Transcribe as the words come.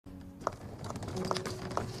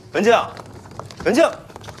文静，文静，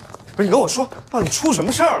不是你跟我说，到底出什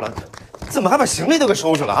么事儿了？怎么还把行李都给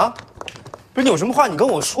收拾了啊？不是你有什么话你跟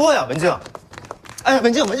我说呀，文静。哎，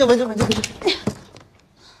文静，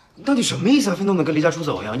你到底什么意思啊？分动的跟离家出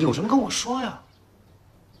走一样，你有什么跟我说呀？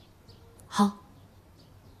好，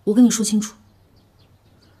我跟你说清楚。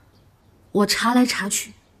我查来查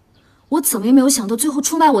去，我怎么也没有想到，最后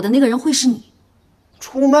出卖我的那个人会是你。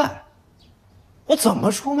出卖？我怎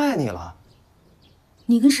么出卖你了？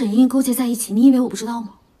你跟沈莹莹勾结在一起，你以为我不知道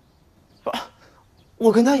吗？不，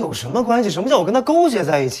我跟他有什么关系？什么叫我跟他勾结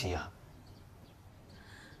在一起呀？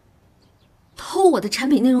偷我的产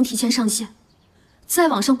品内容提前上线，在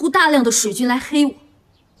网上雇大量的水军来黑我。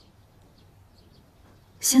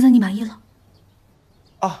现在你满意了？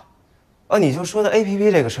你就说的 APP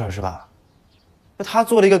这个事儿是吧？那他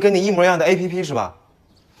做了一个跟你一模一样的 APP 是吧？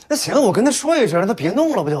那行，我跟他说一声，让他别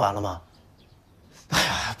弄了，不就完了吗？哎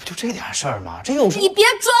呀，不就这点事儿吗？这有什么？你别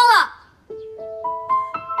装了！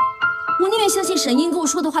我宁愿相信沈英跟我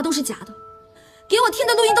说的话都是假的，给我听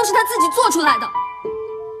的录音都是他自己做出来的。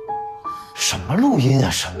什么录音啊？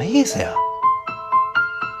什么意思呀？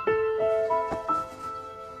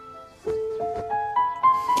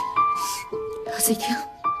自己听。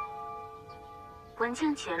文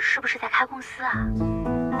静姐是不是在开公司啊？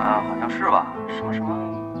好像是吧，什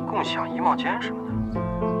么共享衣帽间什么的。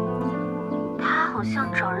她好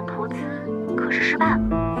像找人投资，可是失败了。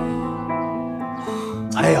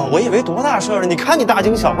哎呀，我以为多大事儿呢？你看你大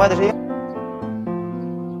惊小怪的这样。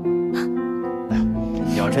哎呀，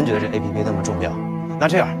你要真觉得这 APP 那么重要，那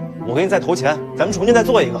这样，我给你再投钱，咱们重新再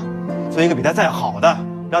做一个比它再好的，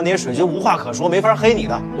让那些水军无话可说，没法黑你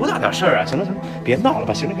的。多大点事儿啊！行了，别闹了，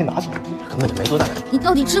把行李给拿走，根本就没多大点。你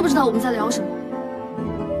到底知不知道我们在聊什么？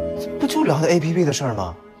不就聊的 APP 的事儿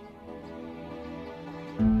吗？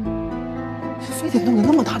非得弄得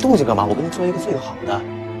那么大动静干嘛？我给你做一个最好的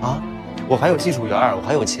啊！我还有技术员，我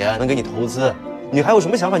还有钱能给你投资，你还有什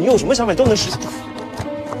么想法？你有什么想法你都能实现。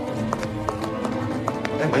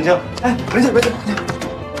哎，文静，文静，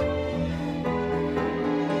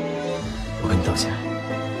我跟你道歉，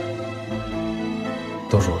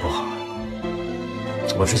都是我不好。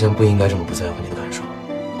我之前不应该这么不在乎你的感受，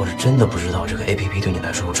我是真的不知道这个 APP 对你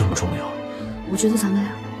来说有这么重要。我觉得咱们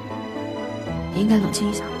俩也应该冷静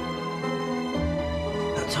一下。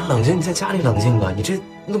想冷静，你在家里冷静啊！你这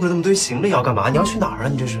弄着那么堆行李要干嘛？你要去哪儿啊？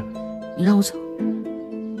你这是？你让我走。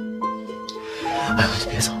哎呀，你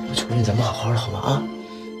别走，我求求你，咱们好好的好吗？啊！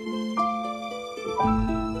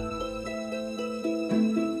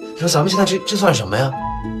你说咱们现在这算什么呀？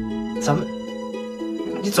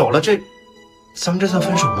你走了咱们这算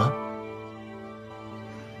分手吗？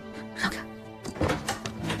让开！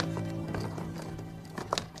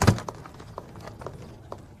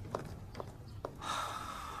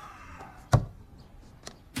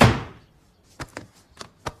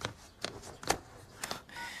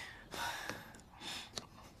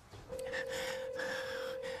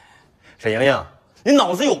沈莹莹，你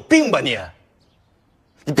脑子有病吧你？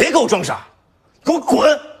你别给我装傻，给我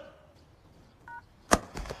滚！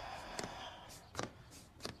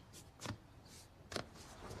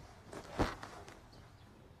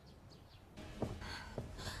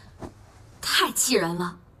太气人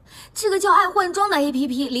了！这个叫爱换装的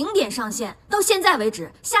APP 0点上线，到现在为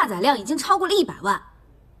止下载量已经超过了100万。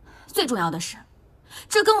最重要的是，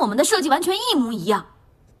这跟我们的设计完全一模一样。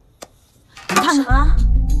你看看，什么？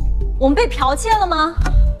我们被剽窃了吗？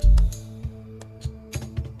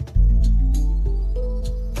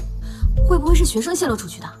会不会是学生泄露出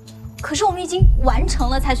去的？可是我们已经完成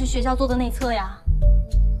了才去学校做的内测呀。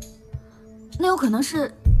那有可能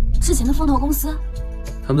是之前的风投公司。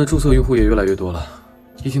他们的注册用户也越来越多了。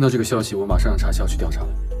一听到这个消息，我马上让查校去调查了，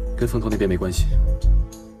跟风投那边没关系。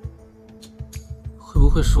会不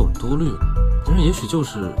会是我多虑了？别人也许就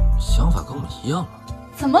是想法跟我们一样嘛。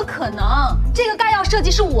怎么可能？这个概要设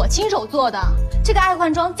计是我亲手做的，这个爱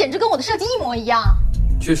换装简直跟我的设计一模一样。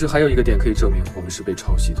确实还有一个点可以证明我们是被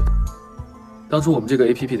抄袭的。当初我们这个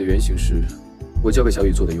APP 的原型是我交给小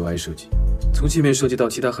雨做的 UI 设计，从界面设计到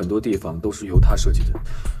其他很多地方都是由他设计的，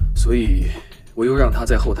所以我又让他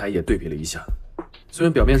在后台也对比了一下。虽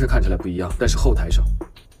然表面上看起来不一样，但是后台上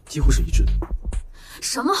几乎是一致的。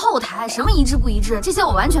什么后台，什么一致不一致，这些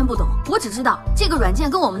我完全不懂。我只知道这个软件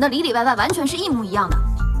跟我们的里里外外完全是一模一样的。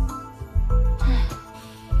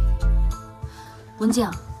文静，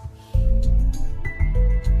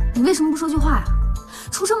你为什么不说句话呀？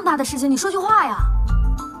出这么大的事情，你说句话呀！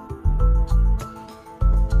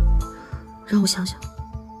让我想想。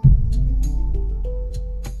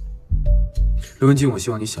刘文静，我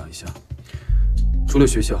希望你想一下，除了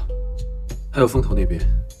学校，还有风投那边，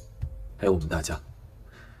还有我们大家，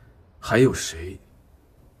还有谁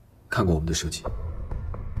看过我们的设计？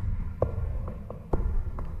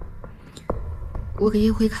我给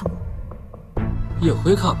叶辉看过。叶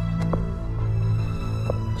辉看过，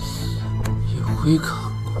叶辉看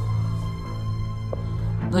过。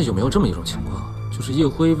那有没有这么一种情况，就是叶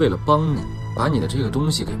辉为了帮你，把你的这个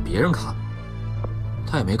东西给别人看了，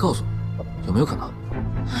他也没告诉我，有没有可能？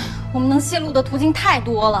我们能泄露的途径太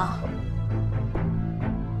多了。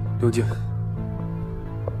刘静，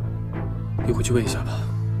你回去问一下吧。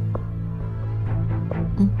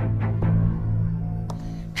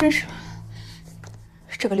真是，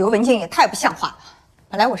这个刘文静也太不像话了。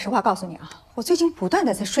本来我实话告诉你啊，我最近不断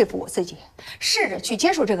的在说服我自己，试着去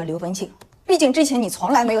接受这个刘文静。毕竟之前你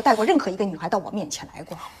从来没有带过任何一个女孩到我面前来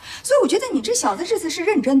过，所以我觉得你这小子这次是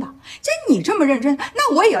认真的。既然你这么认真，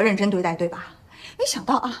那我也要认真对待，对吧？没想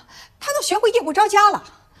到啊，他都学会业务招家了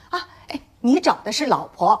啊！哎，你找的是老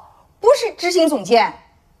婆，不是执行总监。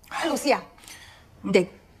哎，露西啊，你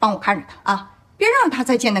得帮我看着他啊，别让他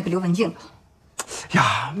再见那个刘文静了。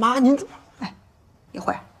呀，妈，您怎么？哎，一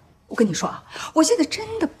会儿，我跟你说啊，我现在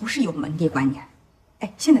真的不是有门第观念。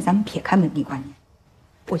哎，现在咱们撇开门第观念，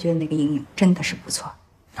我觉得那个莹莹真的是不错。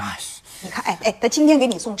哎，你看，哎，她今天给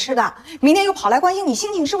你送吃的，明天又跑来关心你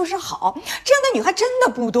心情是不是好，这样的女孩真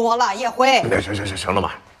的不多了。叶辉，行了，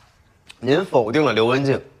妈，您否定了刘文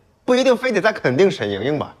静，不一定非得再肯定沈莹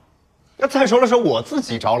莹吧？那再说了，是我自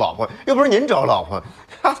己找老婆，又不是您找老婆，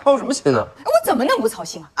还操什么心啊？我怎么能不操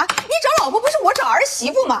心啊？啊，你找老婆不是我找儿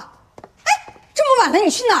媳妇吗？哎，这么晚了，你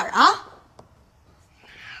去哪儿啊？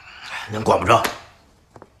您管不着。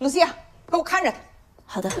露西亚，给我看着她。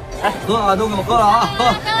好的。哎，喝啊，都给我喝了啊，喝。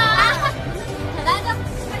来的，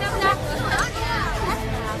快点！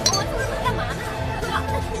我这是干嘛呢？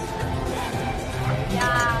呀，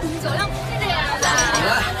酒量不是这样的。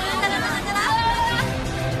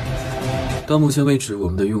到目前为止，我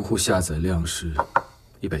们的用户下载量是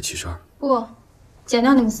172。不，减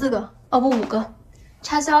掉你们4个，哦不5个，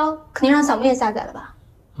插销肯定让小木也下载了吧？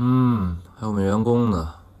还有我们员工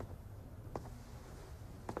呢。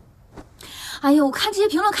哎呦，我看这些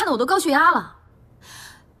评论看得我都高血压了。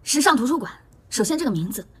时尚图书馆，首先这个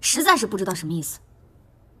名字实在是不知道什么意思。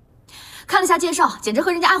看了下介绍，简直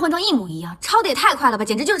和人家爱换装一模一样，抄的也太快了吧，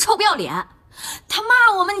简直就是臭不要脸。他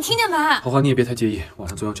骂我们，你听见没？花花，你也别太介意，网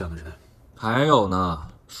上总有这样的人。还有呢，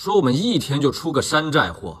说我们一天就出个山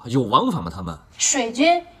寨货，有王法吗？他们水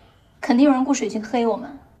军，肯定有人雇水军黑我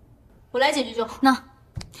们。我来解决就好。那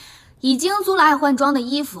已经租了爱换装的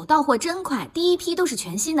衣服，到货真快，第一批都是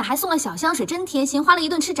全新的，还送了小香水，真贴心。花了一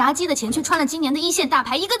顿吃炸鸡的钱，却穿了今年的一线大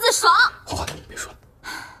牌，一个字爽。花花，别说了。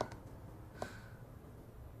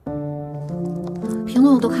评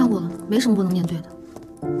论我都看过了，没什么不能面对的，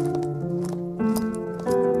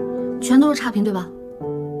全都是差评，对吧？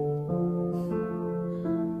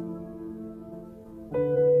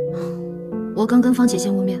我刚跟芳姐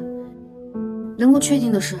见过面，能够确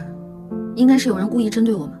定的是，应该是有人故意针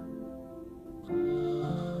对我们。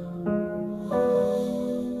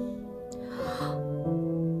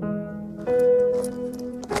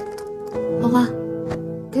花花，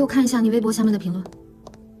给我看一下你微博下面的评论。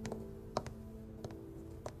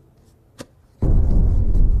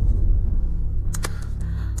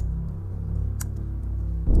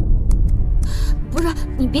不是，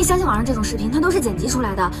你别相信网上这种视频，它都是剪辑出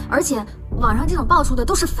来的，而且网上这种爆出的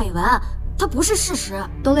都是绯闻，它不是事实。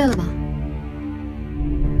都累了吧？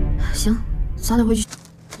行，早点回去。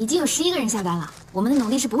已经有11个人下单了，我们的努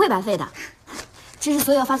力是不会白费的。这是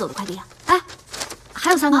所有要发走的快递啊！哎，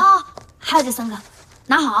还有3个哦，还有这3个，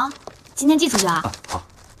拿好啊，今天寄出去啊。好。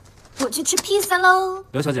我去吃披萨喽。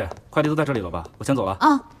刘小姐，快递都在这里了吧？我先走了。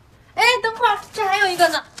啊。哎，等会儿，这还有一个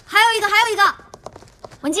呢。还有一个。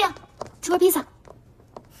文静，吃块披萨。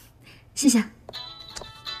谢谢。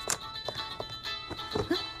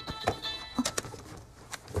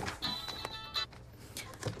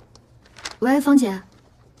喂，芳姐。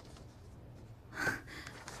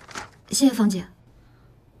谢谢芳姐，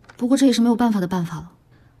不过这也是没有办法的办法了。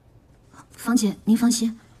芳姐，您放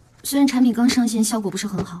心，虽然产品刚上线，效果不是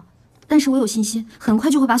很好，但是我有信心，很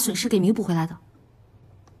快就会把损失给弥补回来的。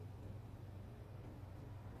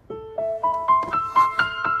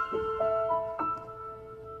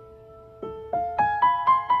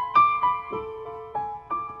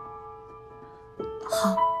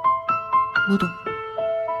好，我懂。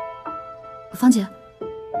芳姐，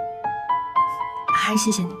还是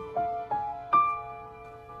谢谢你。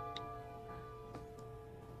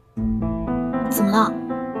怎么了？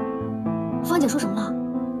芳姐说什么了？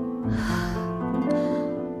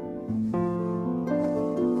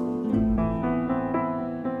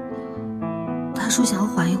她说想要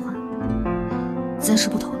缓一缓，暂时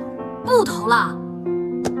不投了。不投了？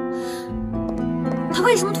他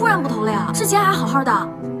为什么突然不投了呀？之前还好好的，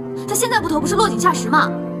他现在不投不是落井下石吗？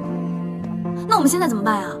那我们现在怎么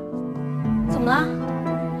办呀？怎么了？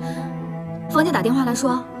房姐打电话来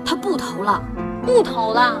说他不投了。不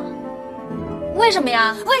投了？为什么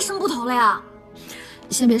呀？为什么不投了呀？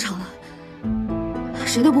先别吵了，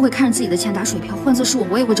谁都不会看着自己的钱打水漂，换作是我，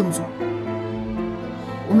我也会这么做。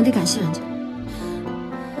我们得感谢人家。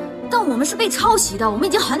但我们是被抄袭的，我们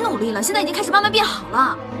已经很努力了，现在已经开始慢慢变好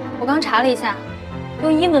了。我刚查了一下，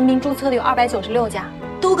用英文名注册的有296家，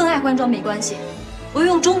都跟爱换装没关系。我又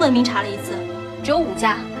用中文名查了一次，只有5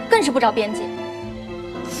家，更是不着边际。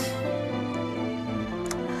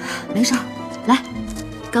没事儿，来，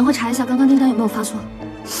赶快查一下刚刚订单有没有发错。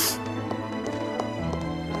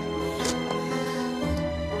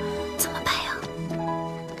怎么办呀？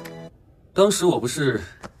当时我不是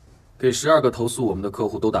给12个投诉我们的客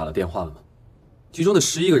户都打了电话了吗？其中的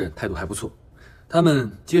11个人态度还不错，他们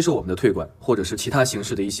接受我们的退款或者是其他形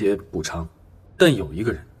式的一些补偿，但有一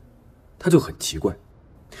个人，他就很奇怪，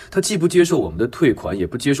他既不接受我们的退款，也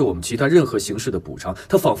不接受我们其他任何形式的补偿，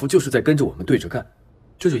他仿佛就是在跟着我们对着干，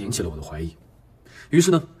这就引起了我的怀疑。于是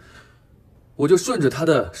呢，我就顺着他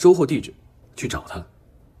的收货地址去找他。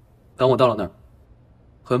当我到了那儿，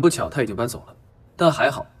很不巧他已经搬走了，但还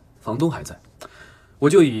好房东还在，我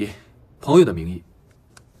就以朋友的名义，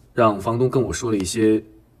让房东跟我说了一些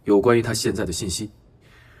有关于他现在的信息。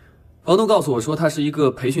房东告诉我说，他是一个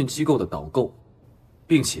培训机构的导购，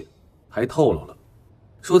并且还透露了，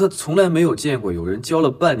说他从来没有见过有人交了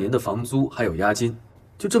半年的房租还有押金，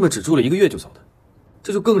就这么只住了1个月就走的，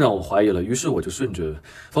这就更让我怀疑了。于是我就顺着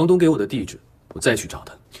房东给我的地址，我再去找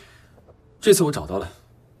他。这次我找到了，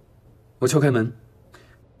我敲开门，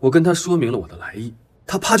我跟他说明了我的来意，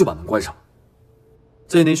他啪就把门关上了。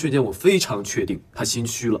在那瞬间，我非常确定他心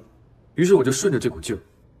虚了，于是我就顺着这股劲儿，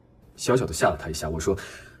小小的吓了他一下。我说：“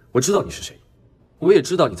我知道你是谁，我也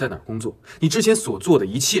知道你在哪儿工作，你之前所做的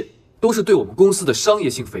一切都是对我们公司的商业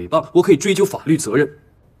性诽谤，我可以追究法律责任。”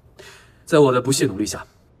在我的不懈努力下，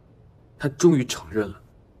他终于承认了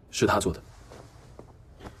是他做的，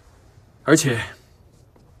而且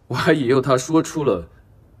我还引诱他说出了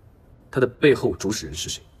他的背后主使人是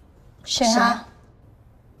谁。谁啊？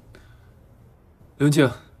刘文静，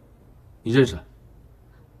你认识？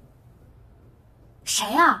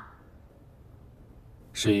谁呀？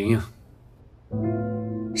沈莹莹。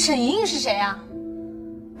沈莹莹是谁啊？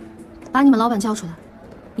把你们老板叫出来，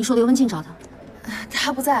你说刘文静找他。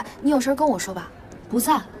他不在，你有事跟我说吧。不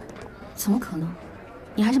在？怎么可能？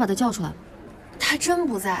你还是把他叫出来吧。他真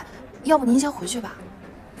不在，要不您先回去吧。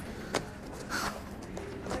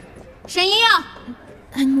沈莹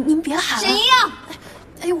莹，您别喊了。沈莹莹，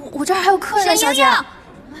哎呦，我这儿还有客人呢，小姐。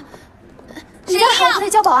沈莹莹，你再喊我得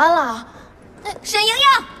叫保安了。沈莹莹，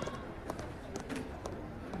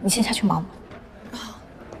你先下去忙吧。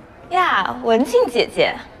呀，文静姐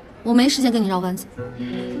姐，我没时间跟你绕弯子。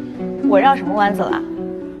我绕什么弯子了？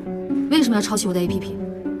为什么要抄袭我的 APP？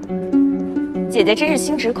 姐姐真是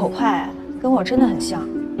心直口快，跟我真的很像。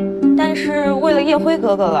但是为了叶辉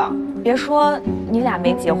哥哥了，别说你俩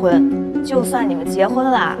没结婚，就算你们结婚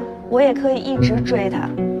了，我也可以一直追他。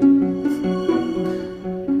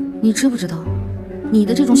你知不知道，你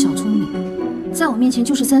的这种小聪明，在我面前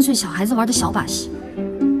就是3岁小孩子玩的小把戏。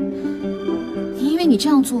你以为你这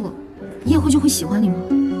样做，叶辉就会喜欢你吗？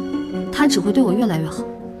他只会对我越来越好。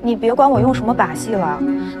你别管我用什么把戏了，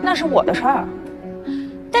那是我的事儿。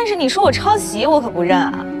但是你说我抄袭，我可不认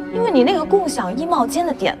啊！因为你那个共享衣帽间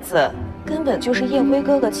的点子，根本就是叶辉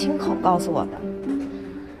哥哥亲口告诉我的。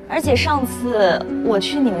而且上次我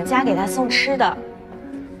去你们家给他送吃的，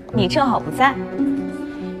你正好不在，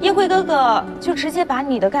叶辉哥哥就直接把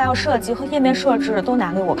你的概要设计和页面设置都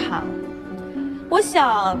拿给我看了。我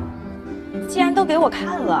想，既然都给我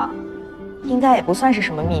看了，应该也不算是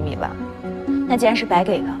什么秘密吧？那既然是白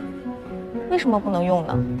给的，为什么不能用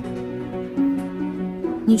呢？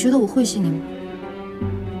你觉得我会信你吗？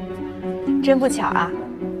真不巧啊，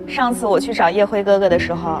上次我去找叶辉哥哥的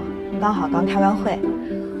时候，刚好刚开完会，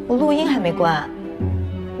我录音还没关，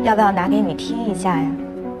要不要拿给你听一下呀？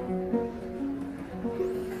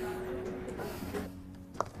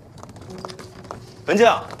文静，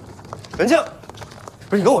文静，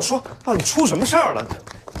不是你跟我说，到底出什么事儿了？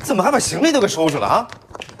怎么还把行李都给收拾了啊？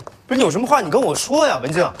不是你有什么话你跟我说呀，文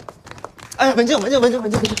静。哎，文静，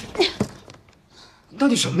你到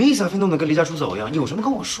底什么意思啊？非弄得跟离家出走一样，有什么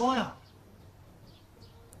跟我说呀？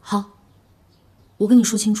好，我跟你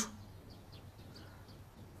说清楚。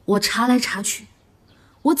我查来查去，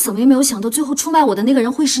我怎么也没有想到最后出卖我的那个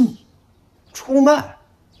人会是你。出卖？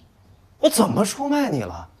我怎么出卖你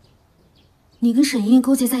了？你跟沈莹莹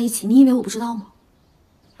勾结在一起，你以为我不知道吗？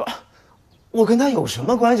不，我跟他有什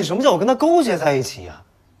么关系？什么叫我跟他勾结在一起呀？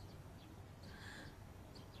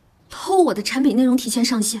偷我的产品内容提前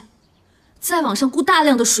上线，在网上雇大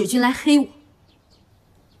量的水军来黑我。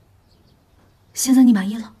现在你满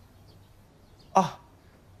意了？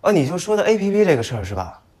你就说的 APP 这个事儿是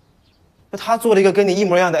吧？那他做了一个跟你一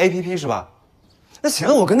模一样的 APP 是吧？那行，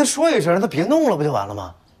我跟他说一声，让他别弄了，不就完了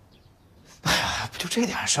吗？哎呀，不就这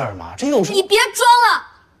点事儿吗？这有什么？你别装了！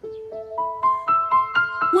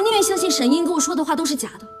我宁愿相信沈莹跟我说的话都是假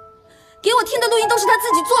的，给我听的录音都是他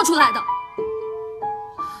自己做出来的。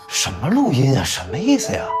什么录音啊？什么意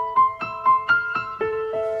思呀？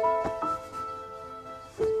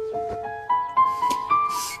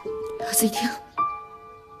我自己听。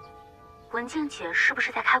文静姐是不是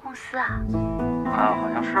在开公司啊？好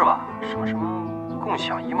像是吧，什么共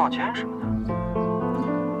享衣帽间什么的。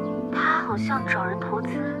她好像找人投资，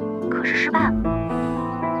可是失败了。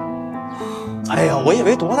哎呀，我以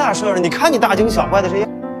为多大事儿呢？你看你大惊小怪的这样。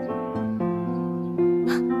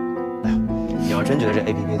哎呀，你要真觉得这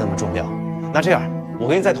APP 那么重要，那这样，我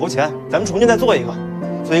给你再投钱，咱们重新再做一个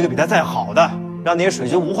比它再好的，让那些水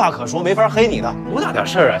军无话可说，没法黑你的。多大点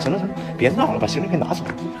事儿啊！行了，别闹了，把行李给拿走，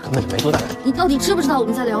根本就没多大点事。你到底知不知道我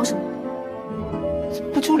们在聊什么？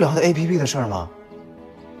不就聊的 APP 的事儿吗？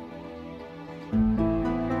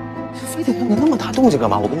非得弄个那么大动静干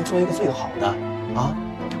嘛？我跟你说一个最好的啊！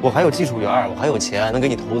我还有技术员，我还有钱能给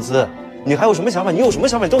你投资，你还有什么想法？你有什么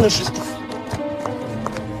想法你都能实现。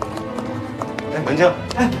哎，文静，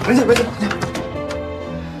文静，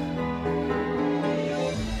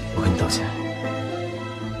我跟你道歉，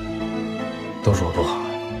都是我不好。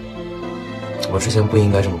我之前不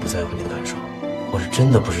应该这么不在乎你的感受，我是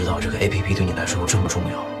真的不知道这个 APP 对你来说有这么重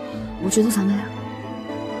要。我觉得咱们俩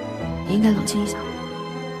也应该冷静一下。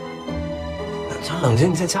想冷静，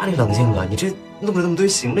你在家里冷静啊！你这弄了那么堆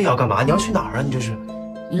行李要干嘛？你要去哪儿啊？你这是？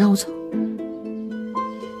你让我走。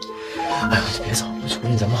哎呀，你别走，我求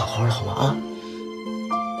你，咱们好好的好吗？啊！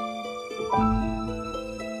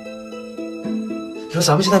你说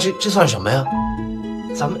咱们现在这算什么呀？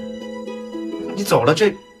你走了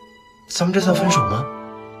咱们这算分手吗？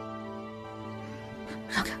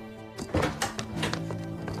让开！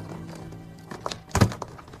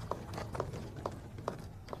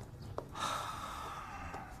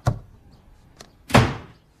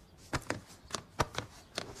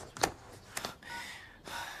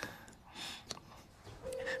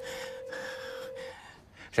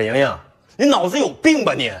沈莹莹，你脑子有病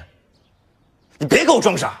吧你？你别给我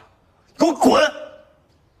装傻，给我滚！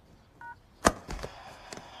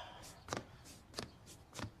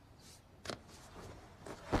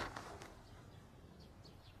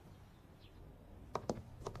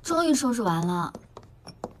终于收拾完了，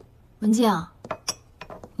文静，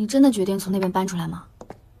你真的决定从那边搬出来吗？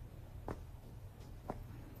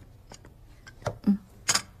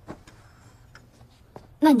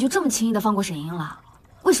那你就这么轻易的放过沈莹了？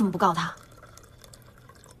为什么不告她？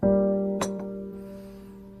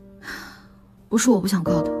不是我不想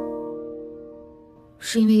告他，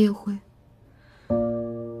是因为叶辉。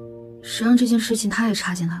谁让这件事情他也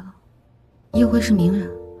插进来了？叶辉是名人，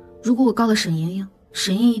如果我告了沈莹莹，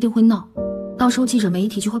沈莹莹一定会闹，到时候记者媒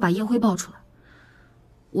体就会把叶辉爆出来。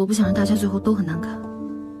我不想让大家最后都很难看。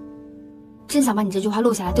真想把你这句话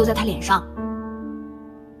录下来丢在他脸上。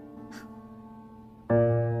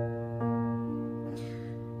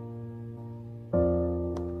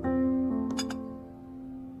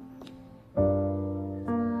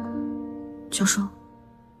教授，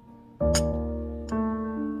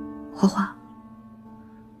花花，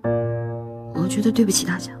我觉得对不起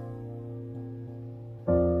大家。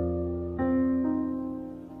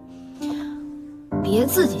别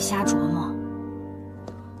自己瞎琢磨，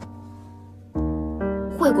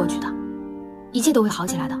会过去的，一切都会好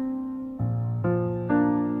起来的。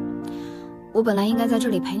我本来应该在这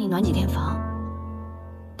里陪你暖几天房，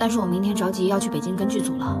但是我明天着急要去北京跟剧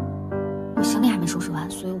组了，我行李还没收拾完，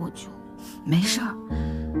所以我就……没事儿，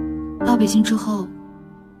到北京之后，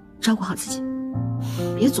照顾好自己，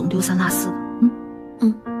别总丢三落四的。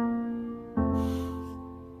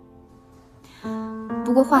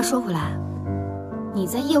不过话说回来，你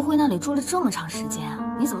在叶辉那里住了这么长时间，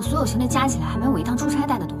你怎么所有行李加起来还没我一趟出差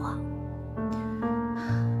带的多啊？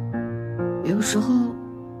有时候，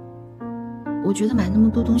我觉得买那么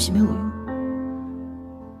多东西没有用，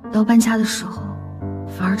到搬家的时候，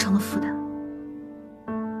反而成了负担。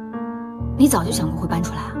你早就想过会搬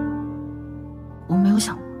出来啊？我没有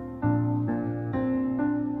想过，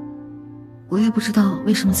我也不知道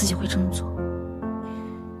为什么自己会这么做。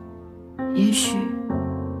也许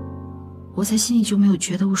我在心里就没有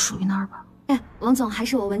觉得我属于那儿吧。哎，王总，还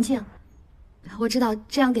是我文静。我知道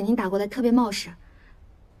这样给您打过来特别冒失，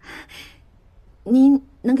您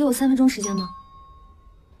能给我3分钟时间吗？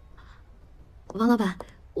王老板，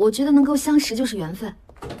我觉得能够相识就是缘分。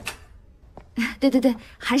对，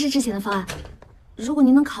还是之前的方案。如果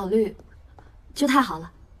您能考虑，就太好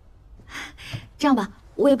了。这样吧，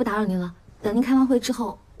我也不打扰您了。等您开完会之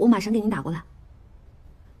后，我马上给您打过来，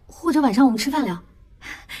或者晚上我们吃饭聊。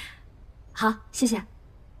好，谢谢。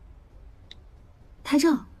太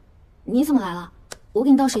正，你怎么来了？我给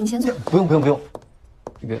你倒水，你先坐。不用，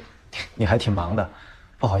你还挺忙的，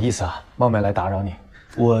不好意思啊，冒昧来打扰你。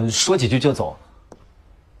我说几句就走。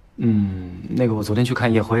那个我昨天去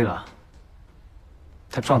看叶辉了，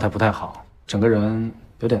他状态不太好，整个人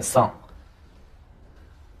有点丧。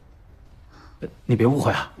你别误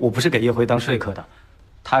会啊，我不是给叶辉当说客的，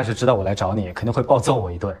他要是知道我来找你，肯定会暴揍我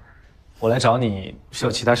一顿。我来找你是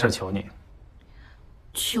有其他事儿求你。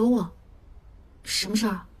求我？什么事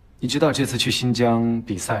儿？你知道这次去新疆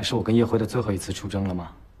比赛是我跟叶辉的最后一次出征了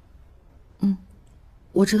吗？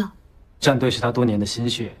我知道。战队是他多年的心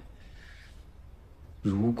血。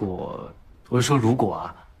如果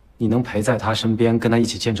你能陪在他身边，跟他一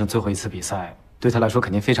起见证最后一次比赛，对他来说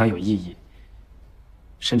肯定非常有意义，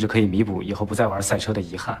甚至可以弥补以后不再玩赛车的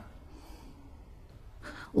遗憾。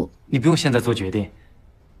你不用现在做决定。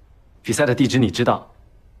比赛的地址你知道，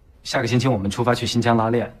下个星期我们出发去新疆拉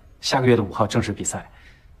练，下个月的5号正式比赛。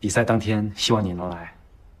比赛当天，希望你能来。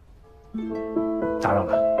打扰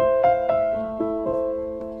了。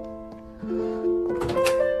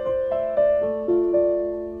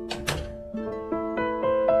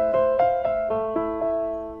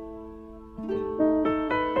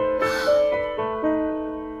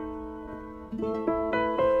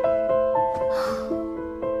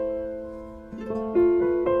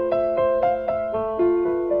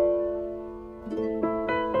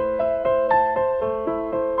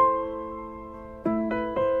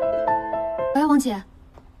王姐，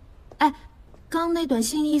哎，刚那短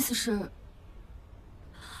信意思是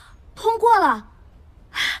通过了，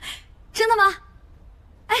真的吗？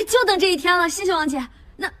哎，就等这一天了，谢谢王姐。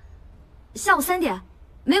那下午3点，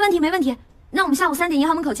没问题。那我们下午3点银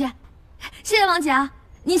行门口见。谢谢王姐啊，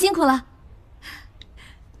您辛苦了。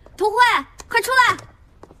涂慧，快出来！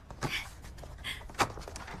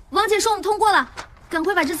王姐说我们通过了，赶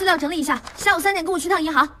快把这资料整理一下，下午3点跟我去趟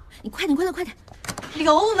银行。你快点！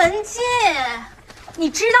刘文静，你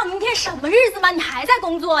知道明天什么日子吗？你还在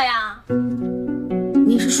工作呀？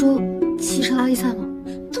你是说汽车拉力赛吗？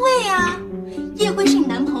对呀，叶辉是你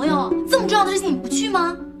男朋友，这么重要的事情你不去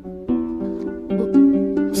吗？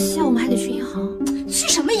下午我们还得去银行。去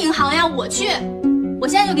什么银行呀？我去，我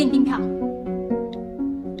现在就给你订票。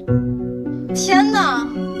天哪，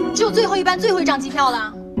只有最后一班最后一张机票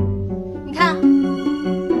了。你看，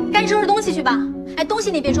赶紧收拾东西去吧。哎，东西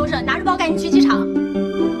你别收拾，拿着包赶紧去机场。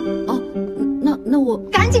哦，那我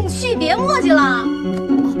赶紧去，别磨叽了。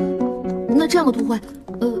哦，那这样吧，涂慧，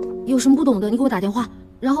有什么不懂的你给我打电话，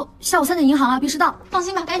然后下午3点银行啊，别迟到。放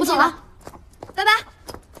心吧，赶紧去我走了，拜拜。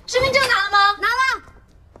身份证拿了吗？拿了。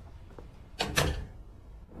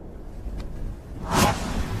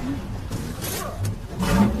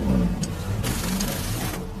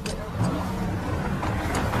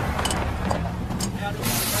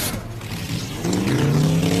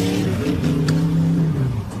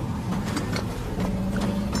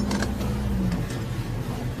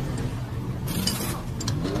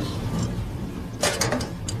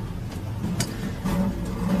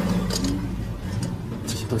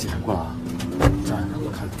都检查过了啊，这儿我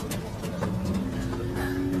看。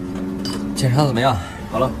检查怎么样？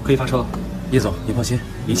好了，可以发车了。叶总，你放心，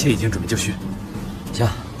一切已经准备就绪。行，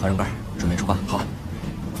换上盖，准备出发。好。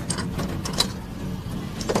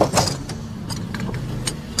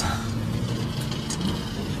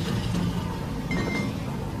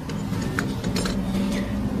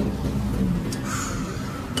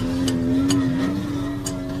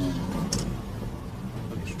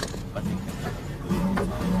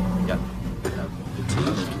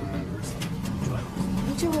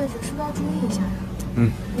这位置是不是要注意一下呀？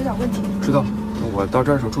有点问题。知道，我到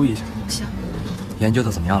这儿的时候注意一下。行。研究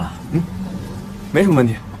的怎么样了？没什么问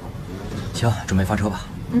题。行，准备发车吧。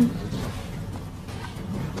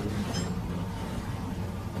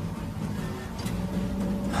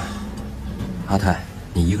阿泰，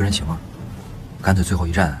你一个人行吗？干脆最后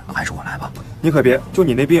一站还是我来吧。你可别，就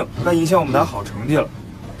你那病，那影响我们打好成绩了。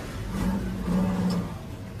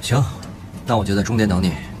行，那我就在终点等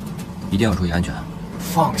你，一定要注意安全。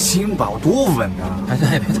放心吧，我多稳啊！哎，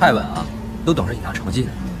对，别太稳啊，都等着你拿成绩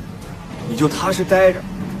呢。你就踏实待着，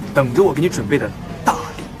等着我给你准备的大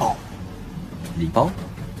礼包。礼包？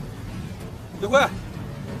叶辉，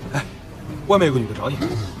哎，外面有个女的找你。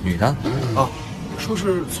女的？啊，说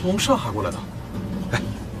是从上海过来的。哎，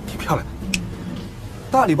挺漂亮的。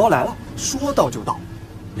大礼包来了，说到就到。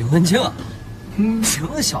刘文静啊，这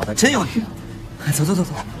个小子真有理啊！哎，走。谁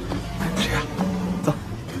呀？走。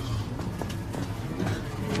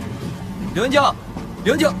刘文静，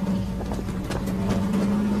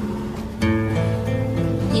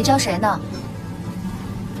你找谁呢？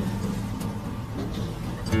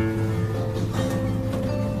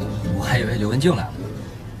我还以为刘文静来了。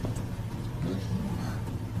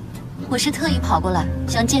我是特意跑过来，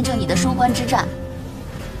想见证你的收官之战。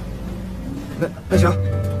那行，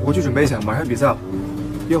我去准备一下，马上比赛了，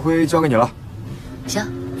叶辉交给你了。行，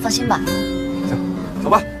放心吧。行，走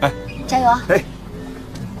吧。哎，加油啊！哎，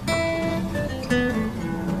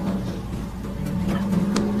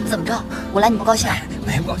怎么着？我来你不高兴？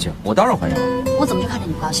没不高兴，我当然欢迎了。我怎么就看着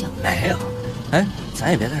你不高兴？没有。哎，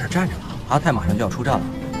咱也别在这站着了，阿泰马上就要出战了，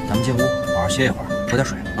咱们进屋好好歇一会儿，喝点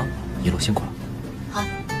水啊，一路辛苦了。好。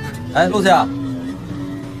哎，露西亚，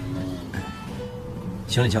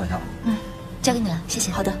行李交给他了。交给你了，谢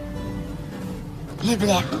谢。好的。累不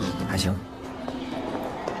累啊？还行。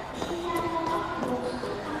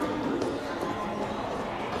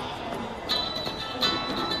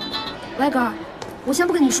喂，哥儿，我先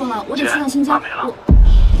不跟你说了，我得去趟新疆。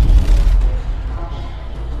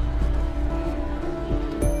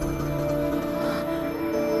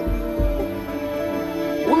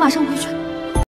我马上回去。